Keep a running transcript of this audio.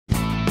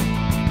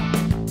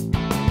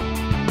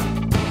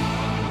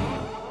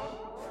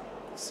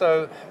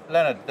So,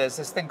 Leonard, there's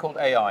this thing called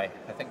AI.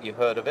 I think you've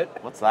heard of it.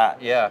 What's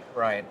that? Yeah,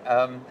 right.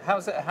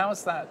 How's it?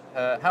 How's that?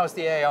 How's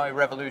the AI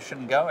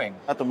revolution going?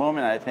 At the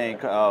moment, I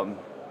think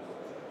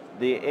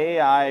the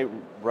AI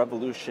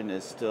revolution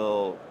is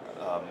still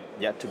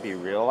yet to be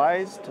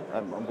realized.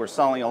 We're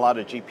selling a lot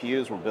of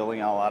GPUs, we're building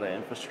out a lot of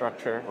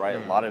infrastructure, right?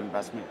 A lot of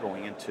investment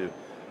going into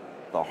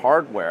the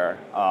hardware.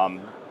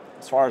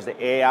 As far as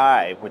the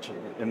AI, which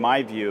in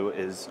my view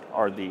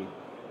are the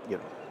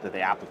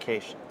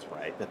applications,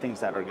 right? The things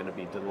that are going to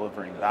be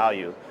delivering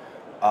value.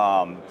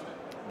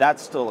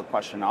 That's still a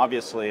question.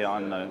 Obviously,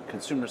 on the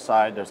consumer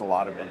side, there's a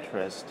lot of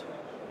interest,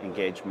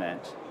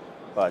 engagement,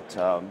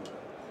 but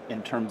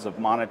in terms of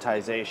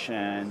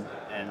monetization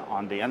and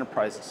on the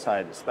enterprise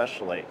side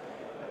especially,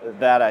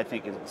 that I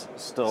think is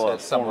still a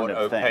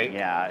formative thing.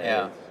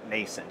 Yeah.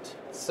 Nascent.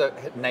 So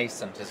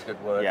nascent is a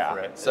good word for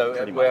it. So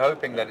pretty we're much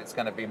hoping that it's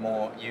going to be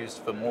used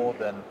for more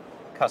than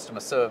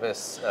customer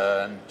service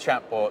and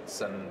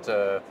chatbots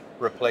and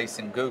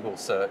replacing Google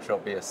search,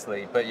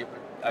 obviously. But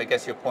I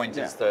guess your point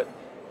is that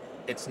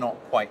it's not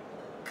quite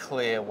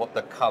clear what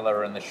the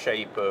color and the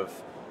shape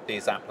of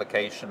these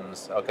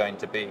applications are going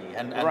to be.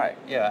 And right.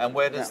 Yeah. And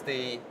where does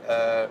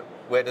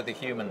where do the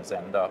humans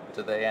end up?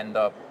 Do they end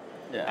up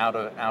out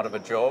of a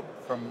job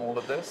from all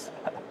of this?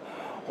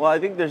 Well, I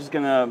think there's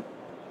going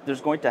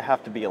to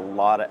have to be a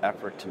lot of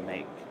effort to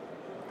make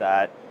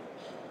that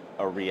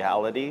a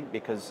reality,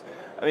 because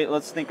I mean,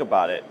 let's think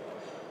about it.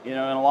 And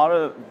a lot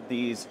of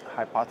these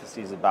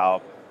hypotheses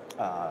about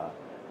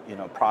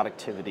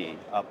productivity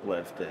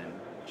uplift and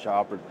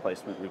job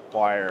replacement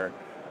require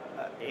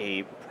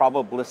a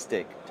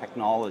probabilistic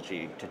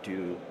technology to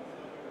do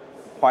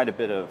quite a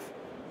bit of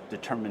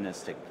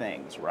deterministic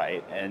things,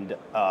 right? And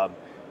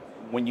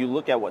when you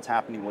look at what's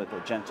happening with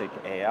agentic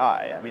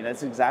AI, I mean,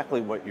 that's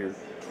exactly what you're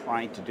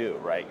trying to do,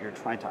 right? You're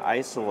trying to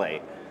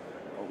isolate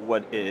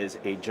what is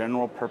a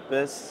general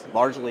purpose,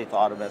 largely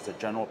thought of as a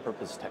general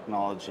purpose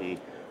technology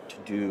to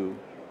do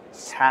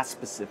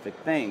task-specific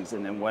things.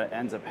 And then what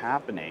ends up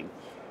happening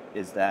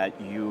is that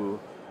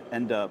you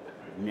end up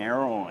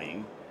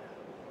narrowing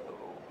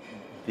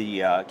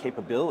the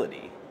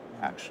capability,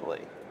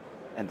 actually,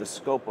 and the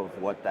scope of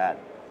what that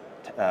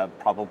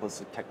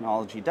probabilistic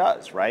technology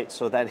does, right?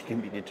 So that it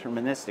can be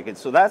deterministic. And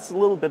so that's a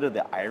little bit of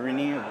the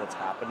irony of what's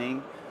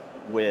happening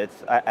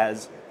with,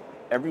 as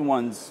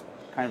everyone's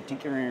kind of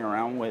tinkering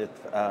around with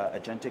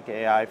agentic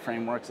AI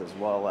frameworks, as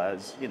well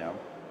as,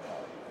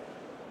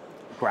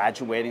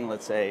 graduating,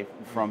 let's say,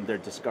 from their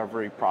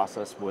discovery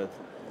process with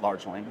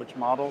large language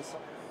models.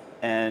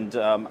 And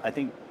I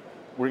think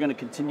we're going to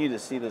continue to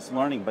see this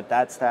learning, but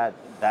that's that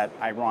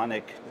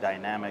ironic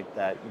dynamic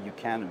that you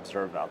can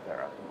observe out there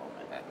at the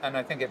moment. And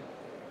I think it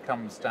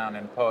comes down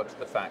in part to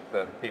the fact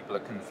that people are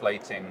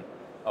conflating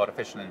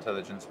artificial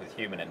intelligence with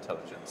human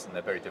intelligence, and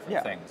they're very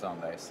different things,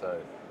 aren't they?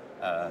 So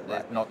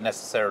they're not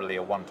necessarily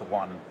a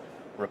one-to-one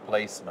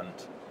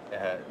replacement.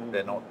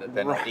 They're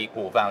not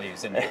equal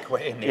values in the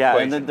equation. Yeah,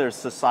 and then there's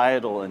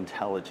societal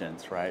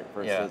intelligence, right,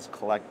 versus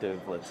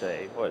collective, let's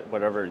say,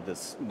 whatever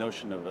this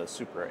notion of a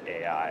super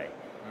AI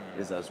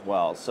is as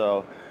well.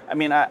 So, I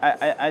mean,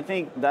 I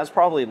think that's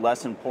probably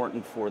less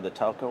important for the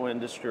telco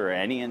industry, or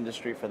any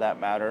industry for that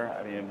matter.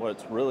 I mean,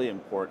 what's really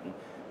important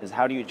is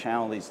how do you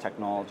channel these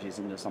technologies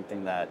into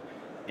something that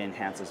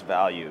enhances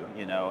value,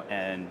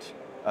 and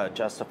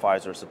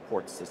justifies or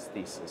supports this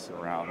thesis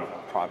around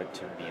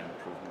productivity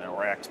improvement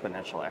or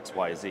exponential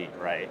XYZ,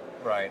 right?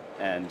 Right.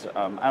 And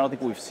I don't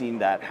think we've seen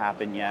that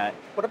happen yet.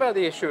 What about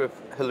the issue of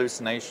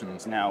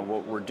hallucinations? Now,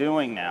 what we're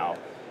doing now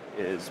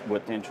is,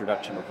 with the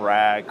introduction of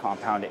RAG,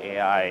 compound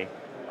AI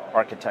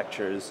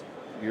architectures,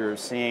 you're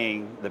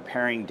seeing the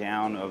paring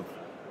down of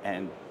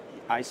and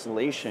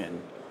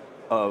isolation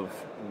of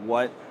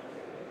what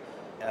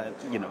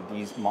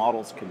these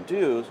models can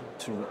do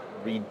to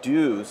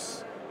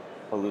reduce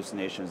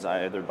hallucinations,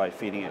 either by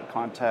feeding it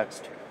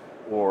context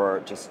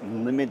or just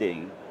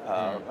limiting,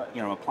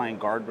 applying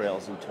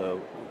guardrails into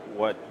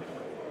what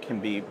can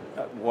be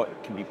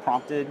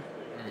prompted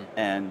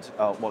and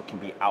what can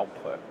be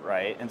output,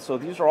 right? And so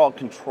these are all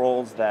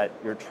controls that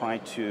you're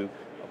trying to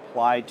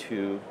apply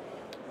to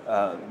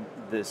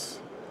this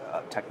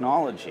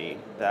technology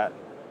that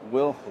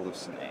will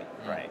hallucinate,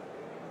 right?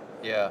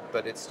 Yeah,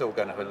 but it's still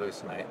going to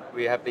hallucinate.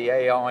 We have the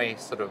AI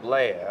sort of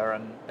layer,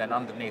 and then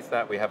underneath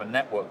that we have a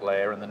network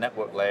layer, and the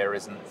network layer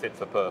isn't fit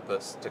for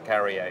purpose to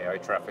carry AI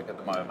traffic at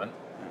the moment.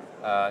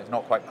 It's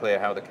not quite clear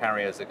how the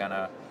carriers are going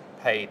to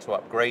pay to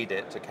upgrade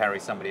it to carry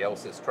somebody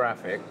else's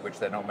traffic, which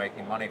they're not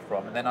making money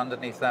from. And then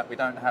underneath that, we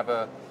don't have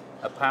a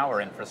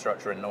power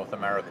infrastructure in North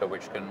America,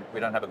 we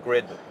don't have a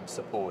grid that can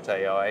support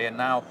AI. And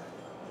now,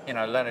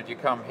 Leonard, you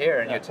come here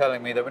and you're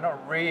telling me that we're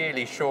not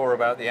really sure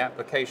about the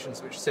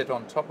applications which sit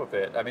on top of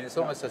it. I mean, it's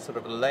almost a sort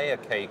of layer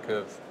cake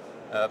of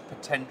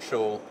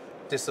potential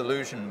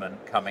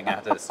disillusionment coming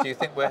at us. Do you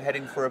think we're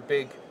heading for a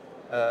big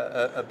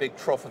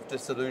trough of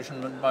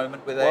disillusionment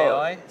moment with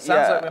AI?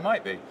 Sounds like we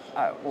might be.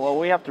 Well,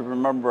 we have to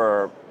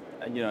remember,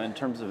 in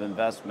terms of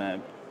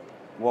investment,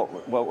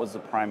 what was the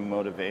prime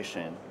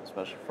motivation,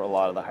 especially for a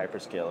lot of the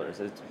hyperscalers?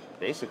 It's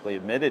basically,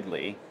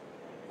 admittedly,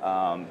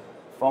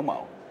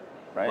 FOMO,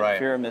 right?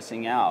 Fear of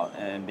missing out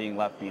and being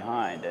left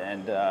behind.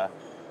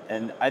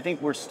 And I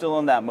think we're still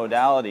in that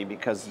modality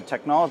because the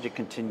technology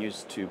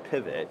continues to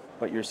pivot,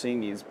 but you're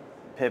seeing these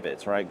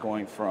pivots, right?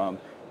 Going from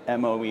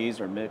MOEs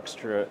or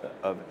mixture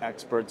of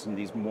experts in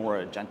these more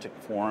agentic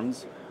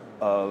forms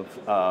of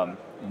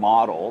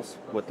models,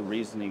 what the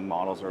reasoning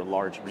models are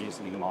large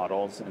reasoning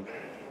models. And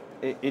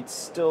it's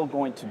still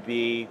going to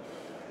be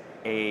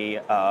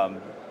a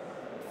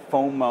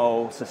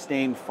FOMO,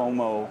 sustained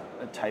FOMO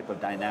type of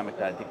dynamic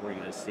that I think we're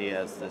going to see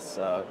as this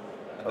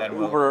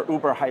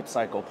Uber hype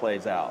cycle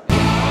plays out.